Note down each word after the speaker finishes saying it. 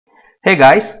Hey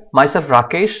guys, myself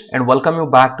Rakesh and welcome you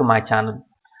back to my channel.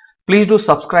 Please do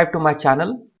subscribe to my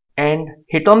channel and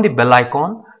hit on the bell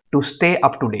icon to stay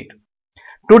up to date.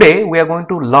 Today we are going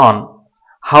to learn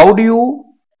how do you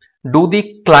do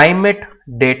the climate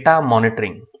data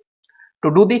monitoring.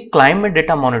 To do the climate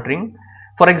data monitoring,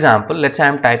 for example, let's say I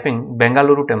am typing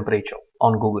Bengaluru temperature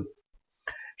on Google.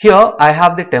 Here I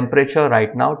have the temperature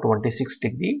right now 26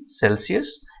 degree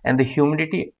Celsius and the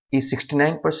humidity is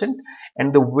 69%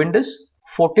 and the wind is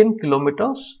 14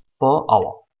 kilometers per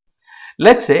hour.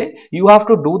 Let's say you have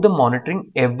to do the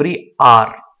monitoring every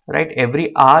hour, right?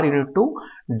 Every hour you need to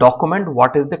document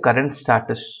what is the current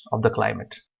status of the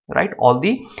climate, right? All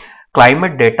the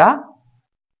climate data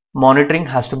monitoring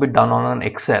has to be done on an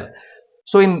Excel.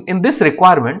 So in this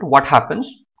requirement, what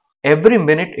happens? Every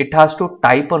minute it has to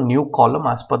type a new column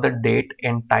as per the date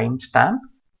and time stamp,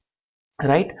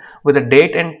 right? With the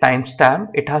date and time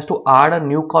stamp, it has to add a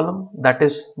new column. That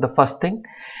is the first thing.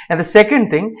 And the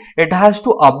second thing, it has to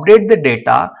update the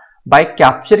data by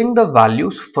capturing the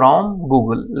values from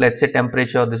Google. Let's say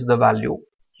temperature, this is the value,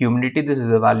 humidity, this is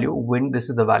the value, wind, this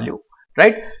is the value,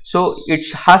 right? So it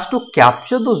has to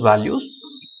capture those values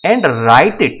and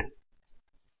write it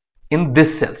in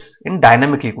this cells in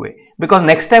dynamic way, because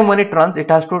next time when it runs it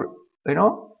has to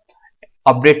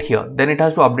update here, then it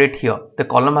has to update here, the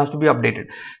column has to be updated.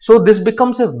 So this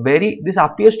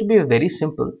appears to be very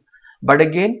simple, but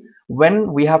again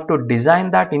when we have to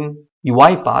design that in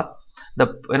UiPath,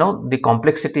 the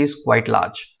complexity is quite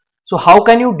large. So how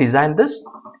can you design this?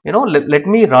 Let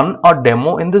me run a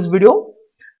demo in this video,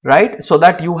 right, so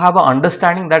that you have an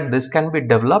understanding that this can be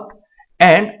developed.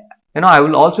 And I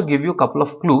will also give you a couple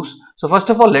of clues. So first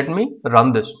of all, let me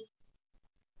run this.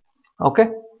 Okay,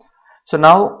 so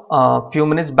now a few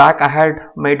minutes back I had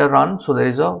made a run, so there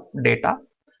is a data.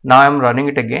 Now I'm running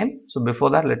it again. So before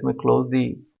that, let me close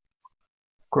the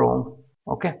Chrome.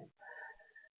 Okay,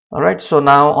 all right, so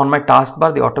now on my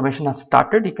taskbar the automation has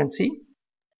started. You can see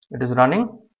it is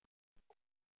running.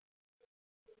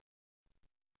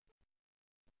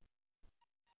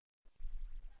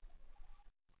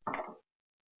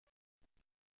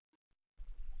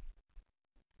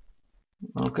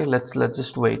 Okay, let's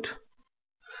just wait.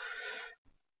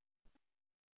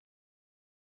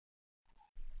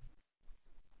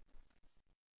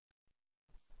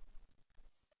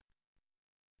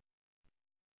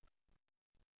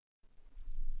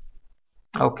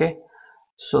 Okay,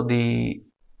 so the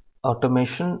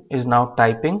automation is now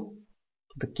typing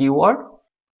the keyword,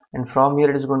 and from here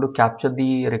it is going to capture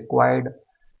the required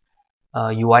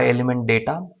UI element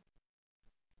data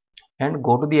and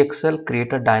go to the Excel,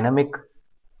 create a dynamic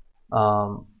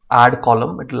add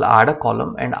column. It will add a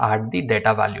column and add the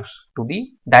data values to the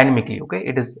dynamically.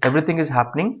 Okay, everything is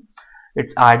happening.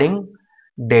 It's adding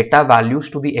data values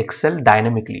to the Excel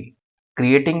dynamically,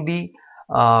 creating the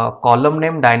column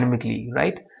name dynamically,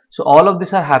 right? So all of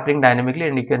these are happening dynamically,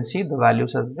 and you can see the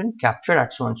values has been captured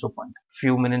at so and so point.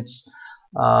 Few minutes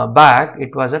back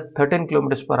it was at 13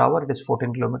 kilometers per hour, it is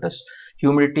 14 kilometers.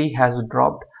 Humidity has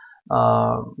dropped,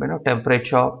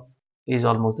 temperature is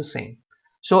almost the same.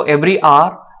 So every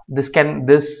hour this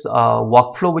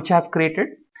workflow which I have created,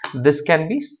 this can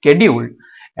be scheduled,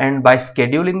 and by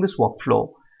scheduling this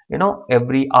workflow,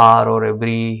 every hour or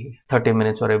every 30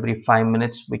 minutes or every 5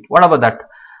 minutes, whatever that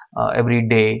every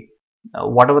day,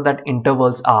 whatever that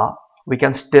intervals are, we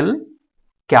can still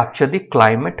capture the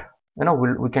climate.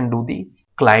 We can do the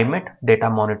climate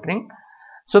data monitoring.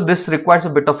 So this requires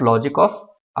a bit of logic of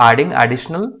adding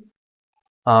additional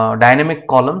dynamic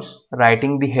columns,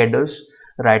 writing the headers,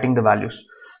 writing the values.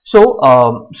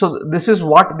 So this is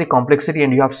what the complexity,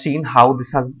 and you have seen how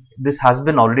this has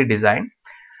been already designed.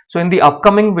 So in the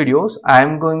upcoming videos I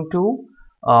am going to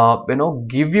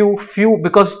give you few,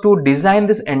 because to design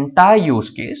this entire use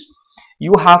case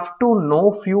you have to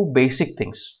know few basic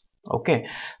things. Okay,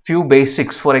 few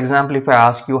basics. For example, if I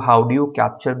ask you how do you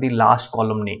capture the last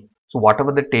column name, so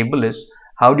whatever the table is,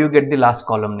 how do you get the last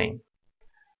column name,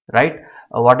 right?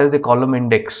 What is the column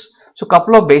index? So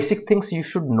couple of basic things you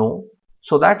should know,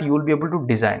 so that you will be able to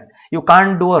design. You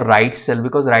can't do a right cell,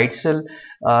 because right cell,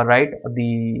 right,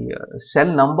 the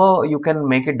cell number you can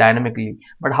make it dynamically,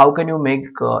 but how can you make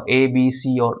A, B,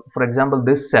 C, or for example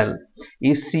this cell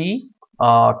is C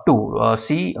 2,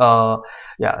 C,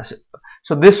 yeah,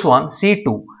 so this one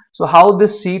C2. So how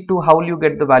this C2, how will you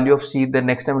get the value of C? Then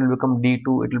next time it will become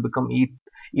D2, it will become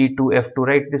E2, F2,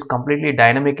 right? It is completely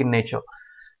dynamic in nature.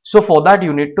 So for that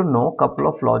you need to know a couple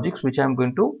of logics, which I am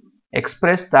going to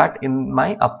express that in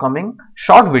my upcoming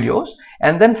short videos.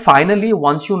 And then finally,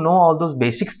 once you know all those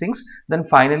basics things, then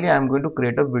finally I am going to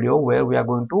create a video where we are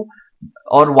going to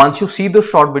or once you see the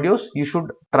short videos, you should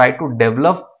try to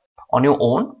develop on your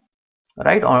own,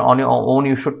 right? On your own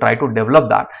you should try to develop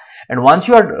that, and once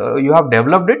you have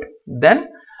developed it, then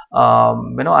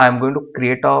I am going to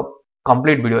create a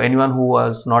complete video. Anyone who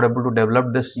was not able to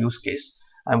develop this use case,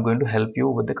 I'm going to help you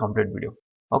with the complete video.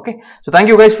 Okay, so thank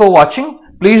you guys for watching.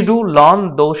 Please do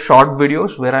learn those short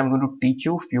videos where I'm going to teach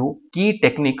you few key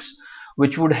techniques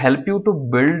which would help you to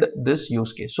build this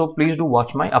use case. So please do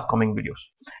watch my upcoming videos.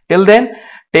 Till then,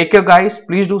 take care guys.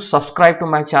 Please do subscribe to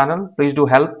my channel. Please do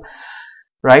help,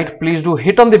 right? Please do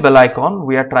hit on the bell icon.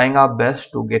 We are trying our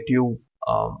best to get you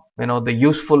the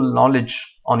useful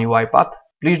knowledge on UiPath.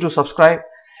 Please do subscribe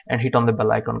and hit on the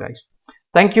bell icon guys.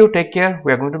 Thank you. Take care.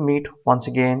 We are going to meet once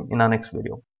again in our next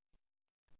video.